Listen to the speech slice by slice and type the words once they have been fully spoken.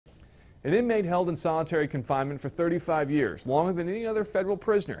An inmate held in solitary confinement for 35 years, longer than any other federal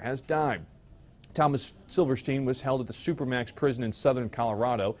prisoner, has died. Thomas Silverstein was held at the Supermax prison in southern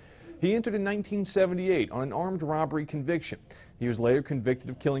Colorado. He entered in 1978 on an armed robbery conviction. He was later convicted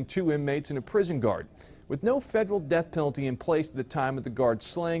of killing 2 inmates and a prison guard. With no federal death penalty in place at the time of the guard's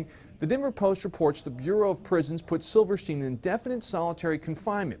slaying, the Denver Post reports the Bureau of Prisons put Silverstein in indefinite solitary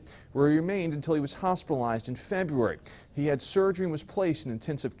confinement, where he remained until he was hospitalized in February. He had surgery and was placed in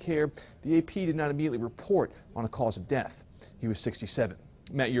intensive care. The AP did not immediately report on a cause of death. He was 67.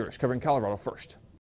 Matt Yurus covering Colorado First.